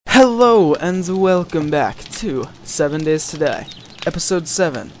Hello and welcome back to 7 Days to Die, Episode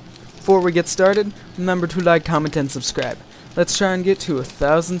 7. Before we get started, remember to like, comment, and subscribe. Let's try and get to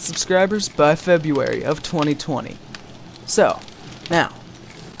 1,000 subscribers by February of 2020. So, now,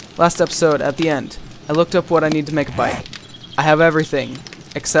 last episode at the end, I looked up what I need to make a bike. I have everything,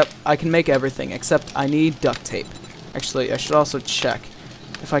 except I can make everything, except I need duct tape. Actually, I should also check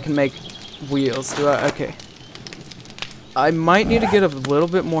if I can make wheels. Do I? Okay. I might need to get a little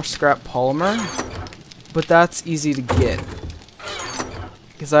bit more scrap polymer, but that's easy to get.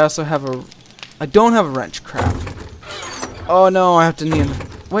 Because I also have I don't have a wrench, crap. Oh no, I have to need...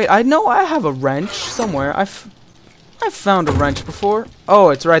 Wait, I know I have a wrench somewhere. I've found a wrench before. Oh,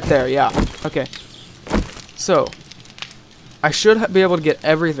 it's right there, yeah. Okay. So, I should be able to get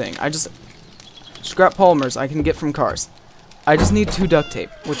everything. Scrap polymers I can get from cars. I just need 2 duct tape,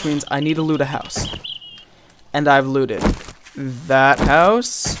 which means I need to loot a house. And I've looted that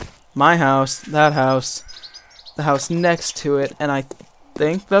house, my house, that house, the house next to it, and I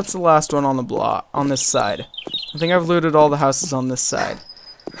think that's the last one on the block, on this side. I think I've looted all the houses on this side.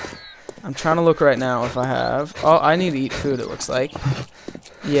 I'm trying to look right now if I have... Oh, I need to eat food, it looks like.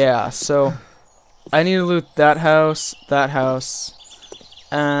 Yeah, so I need to loot that house,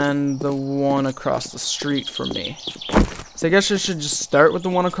 and the one across the street from me. So I guess I should just start with the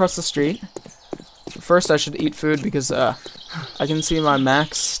one across the street. First, I should eat food because I can see my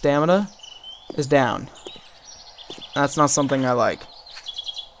max stamina is down. That's not something I like.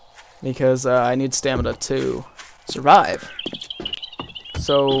 Because I need stamina to survive.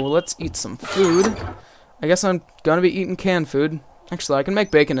 So, let's eat some food. I guess I'm gonna be eating canned food. Actually, I can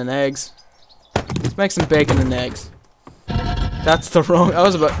make bacon and eggs. Let's make some bacon and eggs. That's the wrong...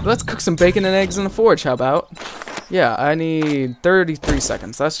 Let's cook some bacon and eggs in the forge, how about? Yeah, I need 33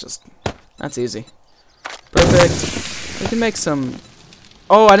 seconds. That's easy. Perfect. We can make some...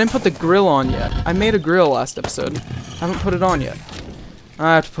 Oh, I didn't put the grill on yet. I made a grill last episode. I haven't put it on yet.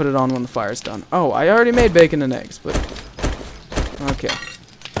 I have to put it on when the fire's done. Oh, I already made bacon and eggs, but... Okay.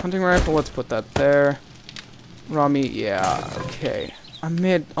 Hunting rifle, let's put that there. Raw meat, yeah, okay. I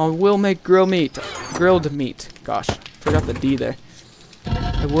will make grilled meat. Grilled meat. Gosh, forgot the D there.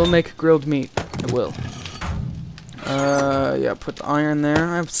 I will make grilled meat. I will. Yeah, put the iron there.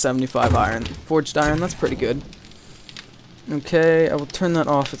 I have 75 iron. Forged iron, that's pretty good. Okay, I will turn that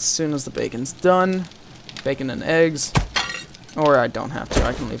off as soon as the bacon's done. Bacon and eggs. Or I don't have to,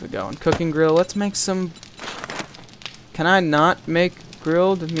 I can leave it going. Cooking grill, let's make some... Can I not make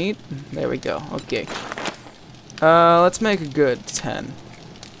grilled meat? There we go, okay. Let's make a good 10.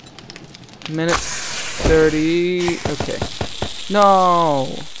 Minute 30, okay. No!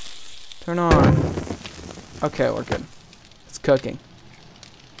 Turn on. Okay, we're good. It's cooking.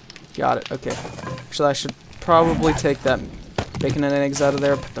 Got it, okay. Actually, I should probably take that bacon and eggs out of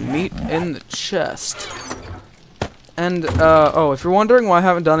there, put the meat in the chest. And, oh, if you're wondering why I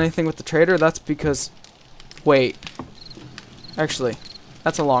haven't done anything with the trader, that's because... Wait. Actually,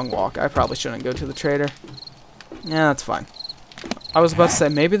 that's a long walk. I probably shouldn't go to the trader. Yeah, that's fine. I was about to say,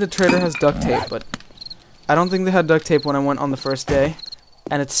 maybe the trader has duct tape, but... I don't think they had duct tape when I went on the first day.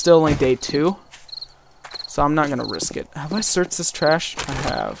 And it's still only day 2. So I'm not going to risk it. Have I searched this trash? I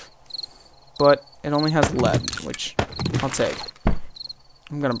have. But it only has lead, which I'll take.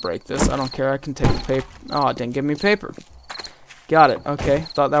 I'm going to break this. I don't care. I can take the paper. Oh, it didn't give me paper. Got it. Okay.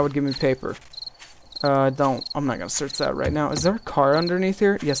 Thought that would give me paper. I'm not going to search that right now. Is there a car underneath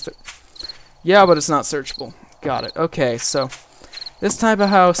here? Yes, there... Yeah, but it's not searchable. Got it. Okay, so this type of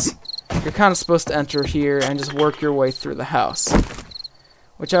house, you're kind of supposed to enter here and just work your way through the house.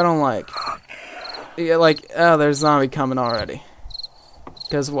 Which I don't like. Yeah, like, oh, there's a zombie coming already.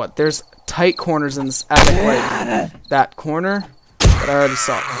 Because what? There's tight corners in this attic, like that corner that I already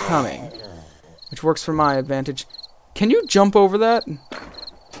saw coming. Which works for my advantage. Can you jump over that?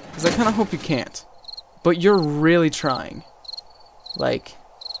 Because I kind of hope you can't. But you're really trying. Like,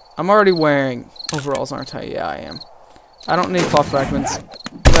 I'm already wearing overalls, aren't I? Yeah, I am. I don't need cloth fragments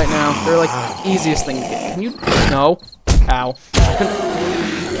right now. They're like the easiest thing to get. Can you? No. Ow.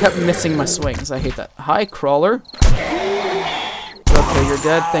 Kept missing my swings. I hate that. Hi, crawler. Okay, you're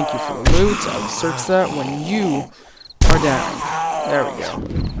dead. Thank you for the loot. I will search that when you are down. There we go.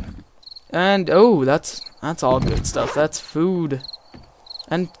 And oh, that's all good stuff. That's food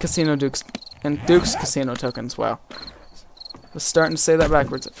and casino Duke's casino tokens. Wow. I was starting to say that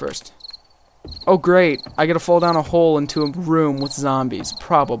backwards at first. Oh great! I get to fall down a hole into a room with zombies.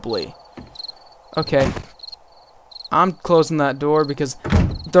 Probably. Okay. I'm closing that door because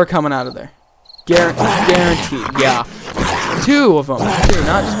they're coming out of there. Guaranteed. Yeah. 2 of them. 2,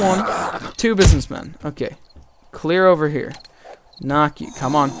 not just 1. 2 businessmen. Okay. Clear over here. Knock you.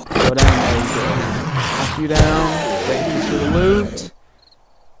 Come on. Go down. There you go. Knock you down. Take you through the loot.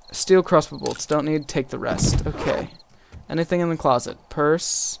 Steel crossbow bolts. Don't need. Take the rest. Okay. Anything in the closet?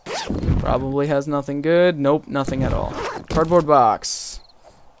 Purse. Probably has nothing good. Nope, nothing at all. Cardboard box.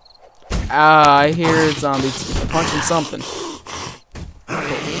 Ah, I hear zombies punching something.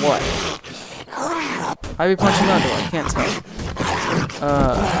 What? I be punching that door? I can't tell.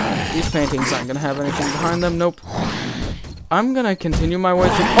 These paintings aren't gonna have anything behind them. Nope. I'm gonna continue my way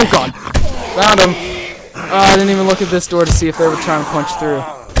through. Oh god! Found him! I didn't even look at this door to see if they were trying to punch through.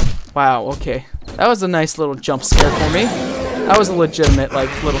 Wow, okay. That was a nice little jump scare for me. That was a legitimate,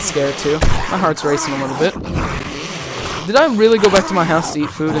 like, little scare, too. My heart's racing a little bit. Did I really go back to my house to eat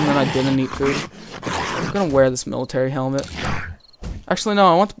food and then I didn't eat food? I'm gonna wear this military helmet. Actually,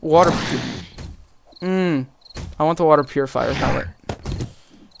 no, I want the water... I want the water purifier helmet.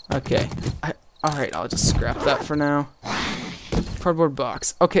 Okay. Alright, I'll just scrap that for now. Cardboard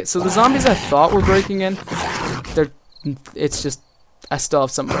box. Okay, so the zombies I thought were breaking in, it's just... I still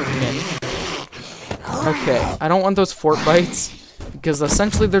have something breaking in. Okay, I don't want those fort bites, because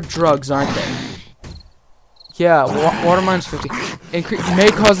essentially they're drugs, aren't they? Yeah, water mine's 50. May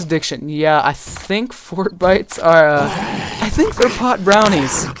cause addiction. Yeah, I think fort bites are, I think they're pot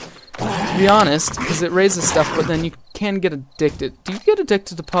brownies, to be honest, because it raises stuff, but then you can get addicted. Do you get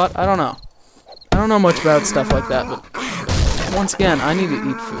addicted to pot? I don't know. I don't know much about stuff like that, but once again, I need to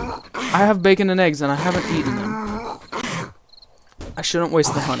eat food. I have bacon and eggs, and I haven't eaten them. I shouldn't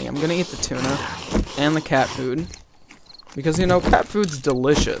waste the honey. I'm gonna eat the tuna and the cat food because, you know, cat food's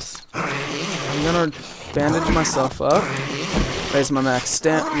delicious. I'm gonna bandage myself up, raise my max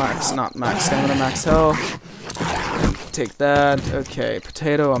max health. Take that. Okay,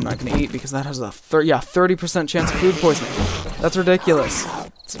 potato I'm not gonna eat because that has a 30% chance of food poisoning. That's ridiculous.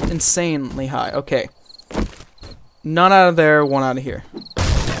 It's insanely high. Okay, none out of there, one out of here.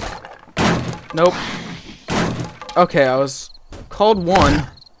 Nope. Okay, I was called one,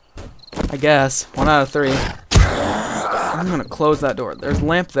 I guess. 1 out of 3. I'm gonna close that door. There's a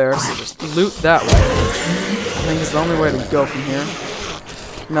lamp there, so just loot that way. I think it's the only way to go from here.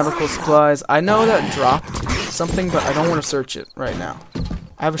 Medical supplies. I know that dropped something, but I don't want to search it right now.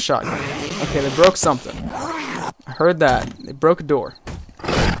 I have a shotgun. Okay, they broke something. I heard that. They broke a door.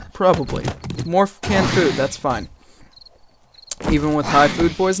 Probably. More canned food, that's fine. Even with high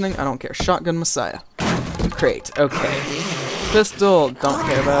food poisoning, I don't care. Shotgun Messiah. Crate. Okay. Pistol, don't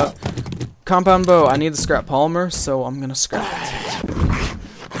care about. Compound bow, I need the scrap polymer, so I'm gonna scrap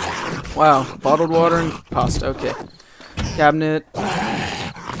it. Wow, bottled water and pasta, okay. Cabinet,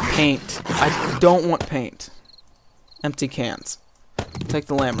 paint. I don't want paint. Empty cans. Take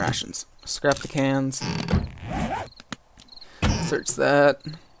the lamb rations. Scrap the cans. Search that.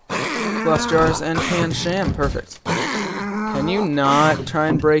 Glass jars and canned sham, perfect. Can you not try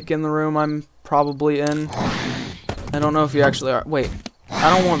and break in the room I'm probably in? I don't know if you actually are. Wait, I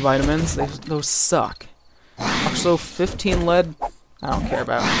don't want vitamins. Those suck. Also, 15 lead. I don't care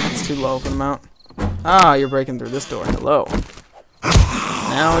about. That's too low of an amount. Ah, you're breaking through this door. Hello.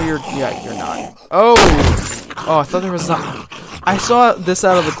 Now you're not. Oh, I thought there was I saw this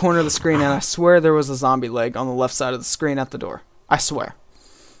out of the corner of the screen, and I swear there was a zombie leg on the left side of the screen at the door. I swear.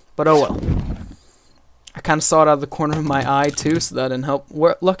 But oh well. I kind of saw it out of the corner of my eye too, so that didn't help.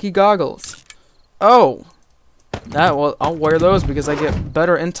 Lucky goggles. Oh. Well, I'll wear those because I get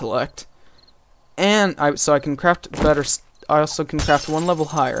better intellect, and so I can craft better. I also can craft 1 level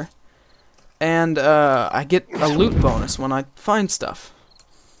higher, and I get a loot bonus when I find stuff.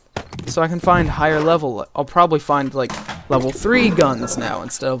 So I can find higher level. I'll probably find like level 3 guns now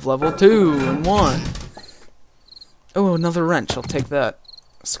instead of level 2 and 1. Oh, another wrench. I'll take that.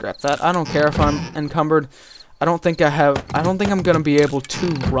 Scrap that. I don't care if I'm encumbered. I don't think I'm gonna be able to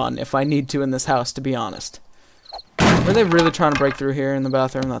run if I need to in this house, to be honest. Are they really trying to break through here in the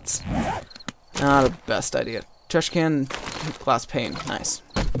bathroom? That's not the best idea. Trash can, glass pane. Nice.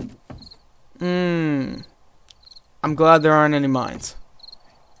 I'm glad there aren't any mines.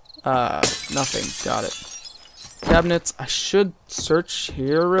 Nothing. Got it. Cabinets. I should search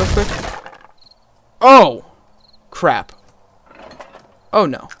here real quick. Oh! Crap. Oh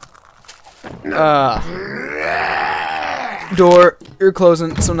no. Door. You're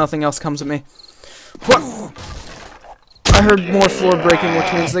closing so nothing else comes at me. What? I heard more floor breaking,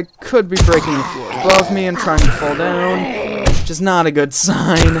 which means they could be breaking the floor above me and trying to fall down, which is not a good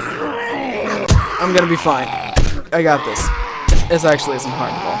sign. I'm gonna be fine. I got this. This actually isn't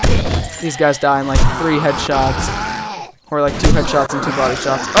hard at all. These guys die in like 3 headshots, or like 2 headshots and 2 body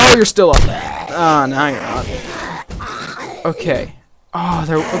shots. Oh, you're still up. Ah, now you're not. Okay. Oh,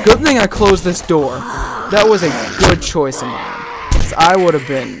 a good thing I closed this door. That was a good choice of mine. because I would have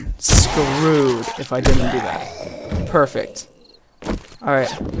been screwed if I didn't do that. Perfect.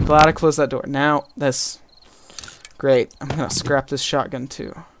 Alright, I'm glad I closed that door. Now, this. Great. I'm going to scrap this shotgun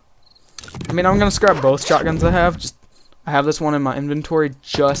too. I mean, I'm going to scrap both shotguns I have. I have this one in my inventory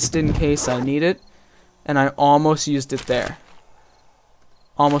just in case I need it. And I almost used it there.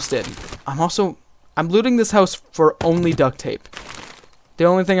 Almost did. I'm looting this house for only duct tape. The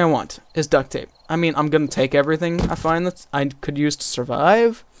only thing I want is duct tape. I mean, I'm going to take everything I find that I could use to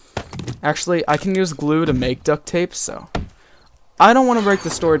survive. Actually, I can use glue to make duct tape, so... I don't want to break the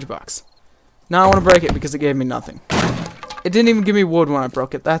storage box. Now I want to break it because it gave me nothing. It didn't even give me wood when I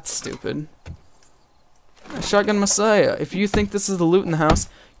broke it. That's stupid. Shotgun Messiah. If you think this is the loot in the house,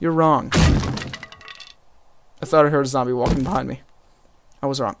 you're wrong. I thought I heard a zombie walking behind me. I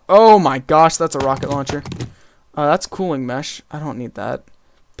was wrong. Oh my gosh, that's a rocket launcher. That's cooling mesh. I don't need that.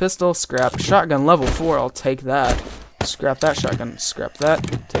 Pistol, scrap. Shotgun level 4, I'll take that. Scrap that shotgun. Scrap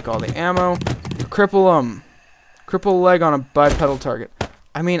that. Take all the ammo. Cripple leg on a bipedal target.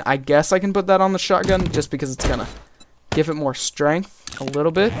 I mean, I guess I can put that on the shotgun just because it's gonna give it more strength a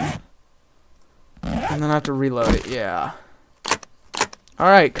little bit. And then I have to reload it, yeah.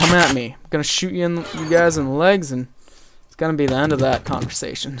 Alright, come at me. I'm gonna shoot you guys in the legs, and it's gonna be the end of that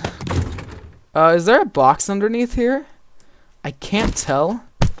conversation. Is there a box underneath here? I can't tell.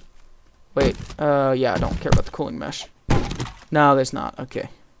 Wait, yeah, I don't care about the cooling mesh. No, there's not. Okay.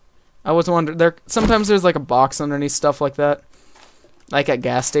 I was wondering, sometimes there's like a box underneath stuff like that. Like at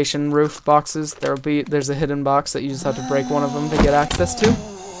gas station roof boxes, there's a hidden box that you just have to break one of them to get access to.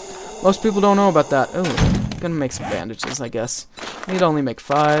 Most people don't know about that. Oh, gonna make some bandages, I guess. Need only make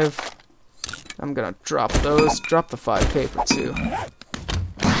 5. I'm gonna drop those. Drop the 5 paper too.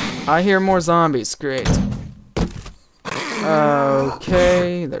 I hear more zombies. Great.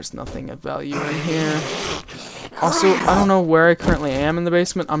 Okay, there's nothing of value in here. Also, I don't know where I currently am in the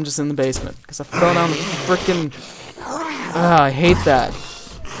basement. I'm just in the basement because I fell down the frickin'. I hate that.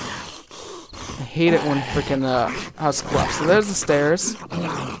 I hate it when frickin' house collapses. So there's the stairs.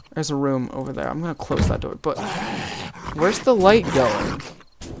 There's a room over there. I'm gonna close that door. But where's the light going?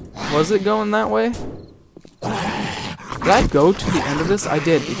 Was it going that way? Did I go to the end of this? I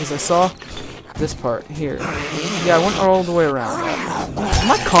did because I saw this part here. Yeah, I went all the way around.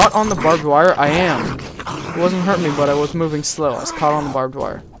 Am I caught on the barbed wire? I am. It wasn't hurting me, but I was moving slow. I was caught on the barbed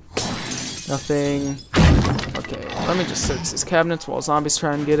wire. Nothing. Okay, let me just search these cabinets while zombies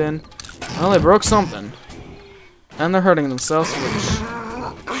try and get in. Well, they broke something. And they're hurting themselves, which...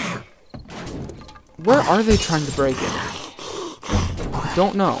 Where are they trying to break in? I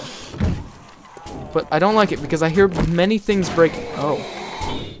don't know. But I don't like it because I hear many things breaking. Oh.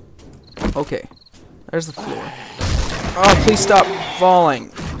 Okay. There's the floor. Oh, please stop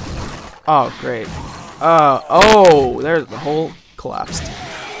falling. Oh, great. Oh, there's the whole collapsed.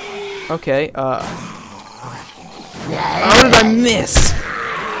 Okay, how did I miss?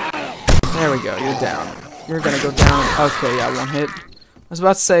 There we go, you're down. You're gonna go down. Okay, yeah, 1 hit. I was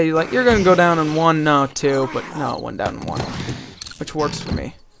about to say, like, you're gonna go down in 1, no, 2, but no, 1 down in 1. Which works for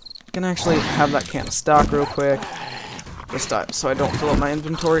me. I can actually have that can of stock real quick. Just so I don't fill up my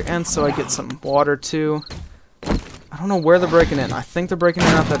inventory, and so I get some water too. I don't know where they're breaking in. I think they're breaking in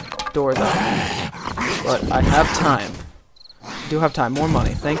out that door though. But I have time. I do have time. More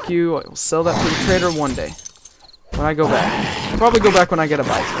money. Thank you. I will sell that to the trader one day. When I go back. I'll probably go back when I get a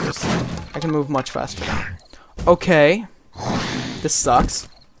bike. I can move much faster now. Okay. This sucks.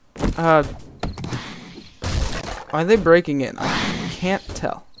 Why are they breaking in? I can't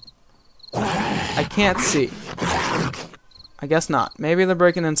tell. I can't see. I guess not. Maybe they're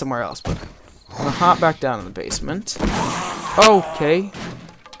breaking in somewhere else, but I'm gonna hop back down in the basement. Okay.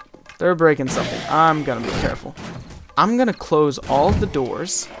 They're breaking something. I'm gonna be careful. I'm gonna close all of the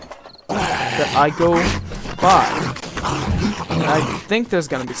doors that I go by. I think there's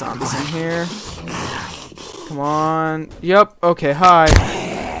gonna be zombies in here. Come on. Yep. Okay, hi.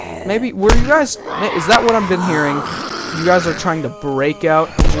 Maybe, were you guys, is that what I've been hearing? You guys are trying to break out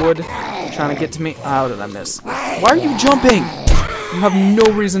wood, trying to get to me. How did I miss? Why are you jumping? You have no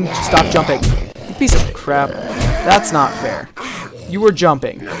reason to stop jumping. You piece of crap. That's not fair. You were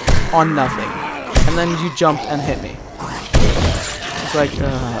jumping on nothing, and then you jumped and hit me. It's like,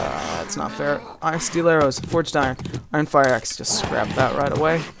 that's not fair. Iron steel arrows, forged iron, iron fire axe. Just scrap that right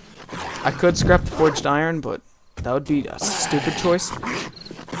away. I could scrap the forged iron, but that would be a stupid choice.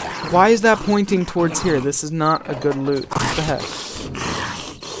 Why is that pointing towards here? This is not a good loot. What the heck?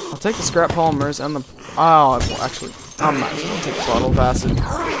 I'll take the scrap polymers and the... Oh, well, actually, I'm not just gonna take the bottle of acid.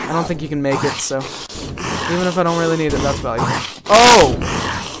 I don't think you can make it, so... Even if I don't really need it, that's valuable. Oh!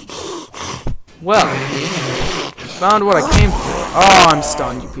 Well, found what I came for. Oh, I'm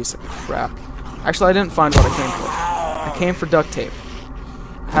stunned, you piece of crap. Actually, I didn't find what I came for. I came for duct tape.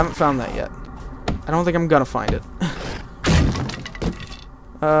 I haven't found that yet. I don't think I'm gonna find it.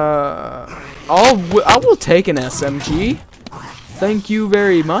 I will take an SMG. Thank you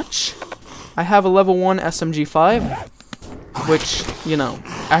very much. I have a level 1 SMG5, which, you know,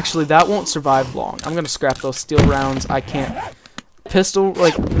 actually that won't survive long. I'm gonna scrap those steel rounds. I can't. Pistol,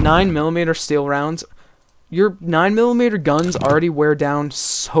 like 9mm steel rounds. Your 9mm guns already wear down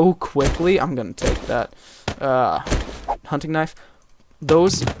so quickly. I'm gonna take that hunting knife.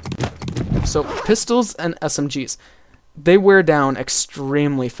 Those, so pistols and SMGs, they wear down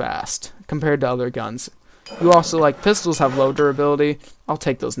extremely fast compared to other guns. You also, like, pistols have low durability. I'll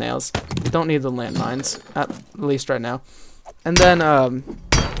take those nails. Don't need the landmines, at least right now. And then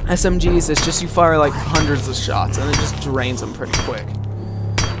SMGs, it's just you fire like hundreds of shots and it just drains them pretty quick.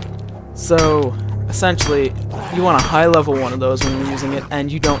 So essentially, you want a high level one of those when you're using it,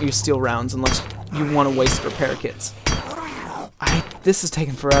 and you don't use steel rounds unless you want to waste repair kits. This is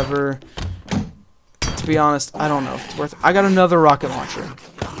taking forever. To be honest, I don't know if it's worth it. I got another rocket launcher.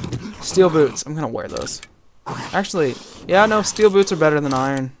 Steel boots. I'm gonna wear those. Actually, yeah, no, steel boots are better than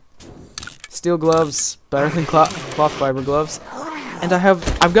iron. Steel gloves better than cloth fiber gloves. And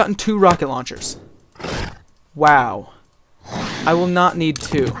I've gotten 2 rocket launchers. Wow. I will not need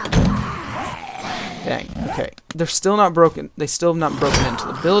 2. Dang. Okay. They're still not broken. They still have not broken into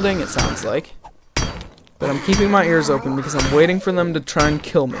the building, it sounds like. But I'm keeping my ears open because I'm waiting for them to try and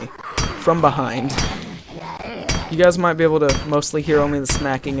kill me from behind. You guys might be able to mostly hear only the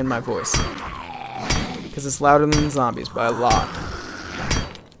smacking in my voice, because it's louder than the zombies by a lot.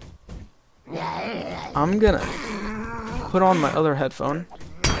 I'm gonna put on my other headphone.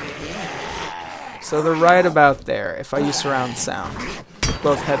 So they're right about there if I use surround sound with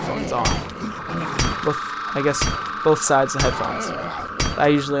both headphones on. I guess both sides of headphones. I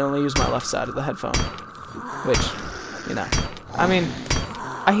usually only use my left side of the headphone, which, you know, I mean,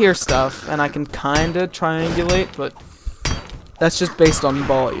 I hear stuff and I can kinda triangulate, but that's just based on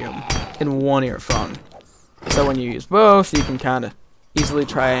volume in one earphone. So when you use both, you can kinda easily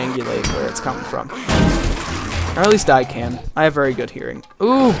triangulate where it's coming from. Or at least I can. I have very good hearing.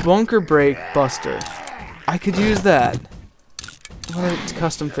 Ooh, bunker break buster. I could use that. What are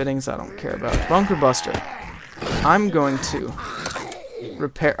custom fittings? I don't care about. Bunker buster. I'm going to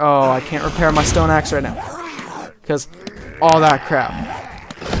repair. Oh, I can't repair my stone axe right now because all that crap.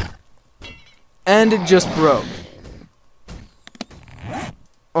 And it just broke.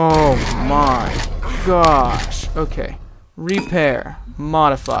 Oh my gosh. Okay. Repair.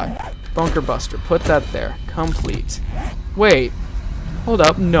 Modify. Bunker buster. Put that there. Complete. Wait. Hold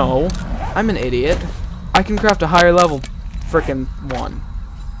up. No. I'm an idiot. I can craft a higher level frickin' one.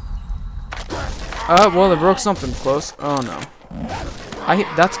 Well, they broke something close. Oh no.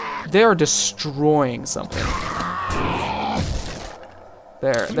 They are destroying something.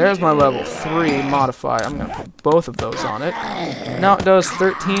 There's my level 3 modify. I'm gonna put both of those on it. Now it does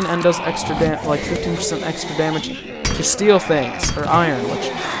 13 and does extra like 15% extra damage to steel things or iron,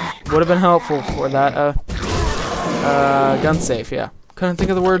 which would have been helpful for that gun safe. Yeah, couldn't think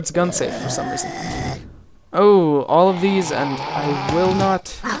of the words gun safe for some reason. Oh, all of these, and I will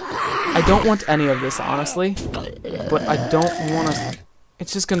not. I don't want any of this, honestly, but I don't want to.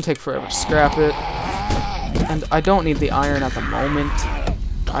 It's just gonna take forever. Scrap it, and I don't need the iron at the moment.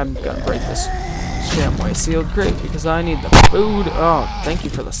 I'm gonna break this Shamway sealed crate because I need the food. Oh, thank you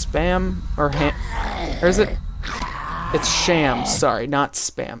for the spam or is it? It's sham. Sorry, not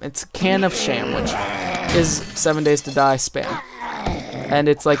spam. It's a can of sham, which is 7 Days to Die spam, and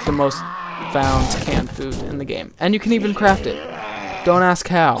it's like the most found canned food in the game, and you can even craft it. Don't ask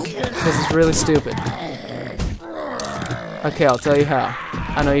how, because it's really stupid. Okay, I'll tell you how.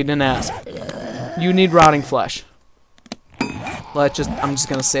 I know you didn't ask. You need rotting flesh. I'm just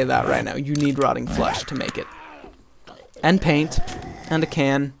gonna say that right now. You need rotting flesh to make it. And paint. And a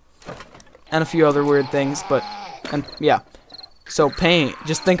can. And a few other weird things, and yeah. So paint,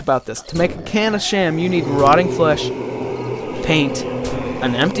 just think about this. To make a can of sham, you need rotting flesh, paint,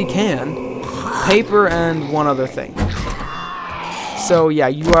 an empty can, paper, and one other thing. So yeah,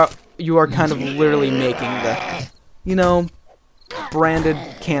 you are kind of literally making the, you know, branded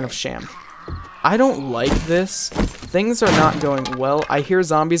can of sham. I don't like this. Things are not going well. I hear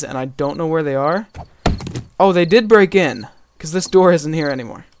zombies and I don't know where they are. Oh, they did break in, because this door isn't here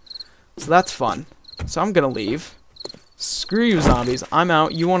anymore. So that's fun. So I'm gonna leave. Screw you, zombies. I'm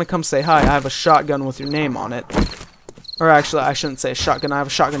out. You want to come say hi? I have a shotgun with your name on it. Or actually, I shouldn't say shotgun. I have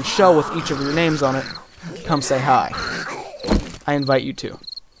a shotgun shell with each of your names on it. Come say hi. I invite you to.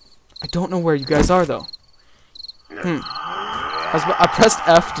 I don't know where you guys are, though. I pressed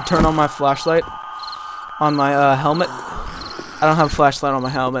F to turn on my flashlight on my helmet. I don't have a flashlight on my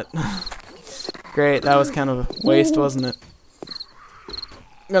helmet. Great, that was kind of a waste, wasn't it?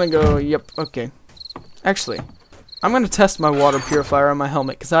 I'm gonna go, yep, okay. Actually, I'm gonna test my water purifier on my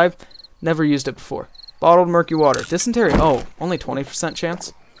helmet, because I've never used it before. Bottled murky water. Dysentery, oh, only 20%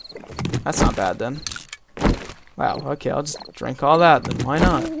 chance? That's not bad then. Wow, okay, I'll just drink all that then, why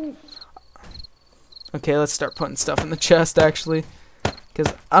not? Okay, let's start putting stuff in the chest, actually.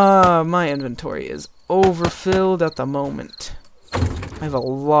 Because, my inventory is overfilled at the moment. I have a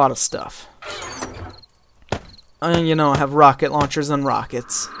lot of stuff. And, you know, I have rocket launchers and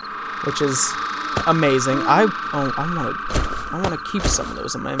rockets, which is amazing. I want to keep some of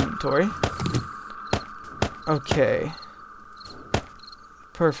those in my inventory. Okay.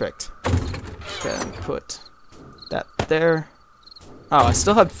 Perfect. Okay, and put that there. Oh, I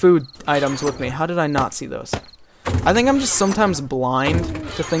still had food items with me. How did I not see those? I think I'm just sometimes blind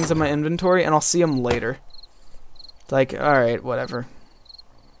to things in my inventory, and I'll see them later. It's like, alright, whatever.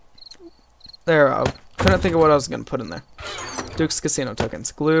 There, I couldn't think of what I was going to put in there. Duke's Casino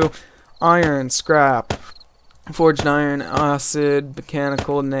tokens. Glue, iron, scrap, forged iron, acid,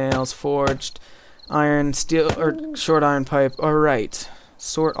 mechanical nails, forged iron, steel, or short iron pipe. Alright.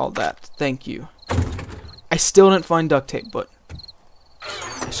 Sort all that. Thank you. I still didn't find duct tape, but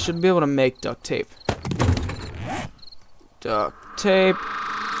I should be able to make duct tape. Duct tape.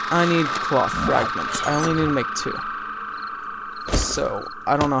 I need cloth fragments. I only need to make 2. So,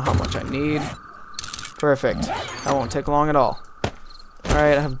 I don't know how much I need. Perfect. That won't take long at all.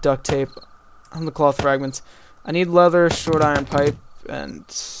 Alright, I have duct tape. I have the cloth fragments. I need leather, short iron pipe, and...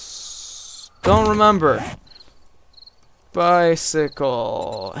 don't remember.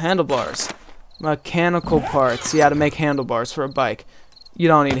 Bicycle. Handlebars. Mechanical parts. Yeah, to make handlebars for a bike. You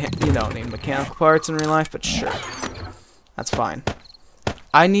don't need mechanical parts in real life, but sure. That's fine.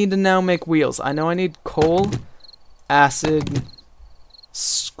 I need to now make wheels. I know I need coal, acid,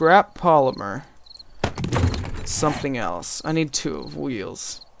 scrap polymer, something else. I need 2 of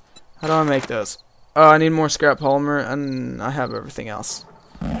wheels. How do I make those? Oh, I need more scrap polymer, and I have everything else.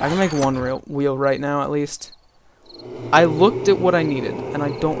 I can make 1 real wheel right now, at least. I looked at what I needed, and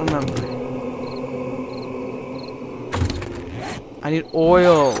I don't remember. I need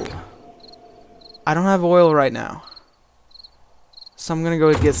oil. I don't have oil right now. So I'm gonna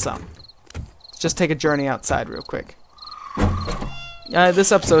go get some. Let's just take a journey outside real quick.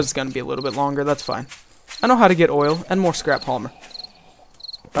 This episode is gonna be a little bit longer, that's fine. I know how to get oil and more scrap polymer.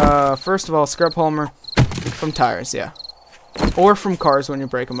 First of all, scrap polymer from tires, yeah. Or from cars when you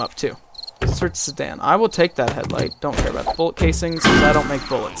break them up, too. Search sedan. I will take that headlight. Don't care about the bullet casings, because I don't make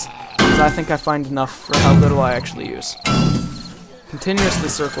bullets. Because I think I find enough for how little I actually use. Continuously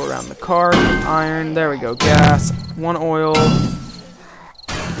circle around the car. Iron. There we go. Gas. 1 oil.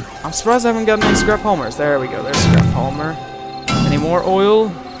 I'm surprised I haven't gotten any scrap polymers. There we go. There's scrap polymer. Any more oil?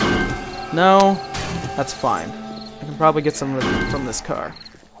 No. That's fine. I can probably get some from this car.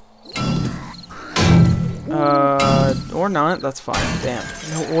 Or not. That's fine. Damn.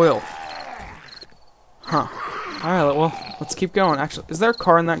 No oil. Huh. Alright, well, let's keep going. Actually, is there a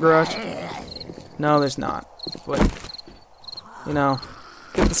car in that garage? No, there's not. But, you know,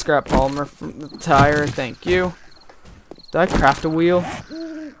 get the scrap polymer from the tire. Thank you. Did I craft a wheel?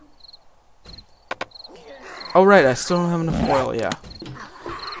 Oh, right, I still don't have enough oil, yeah.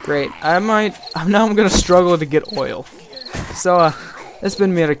 Great. Now I'm gonna struggle to get oil. So, it's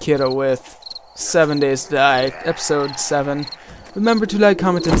been me, Kiddo, with 7 Days to Die, episode 7. Remember to like,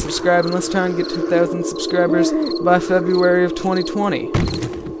 comment, and subscribe, and let's try and get 2,000 subscribers by February of 2020.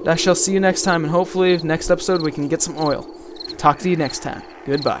 I shall see you next time, and hopefully, next episode, we can get some oil. Talk to you next time.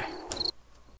 Goodbye.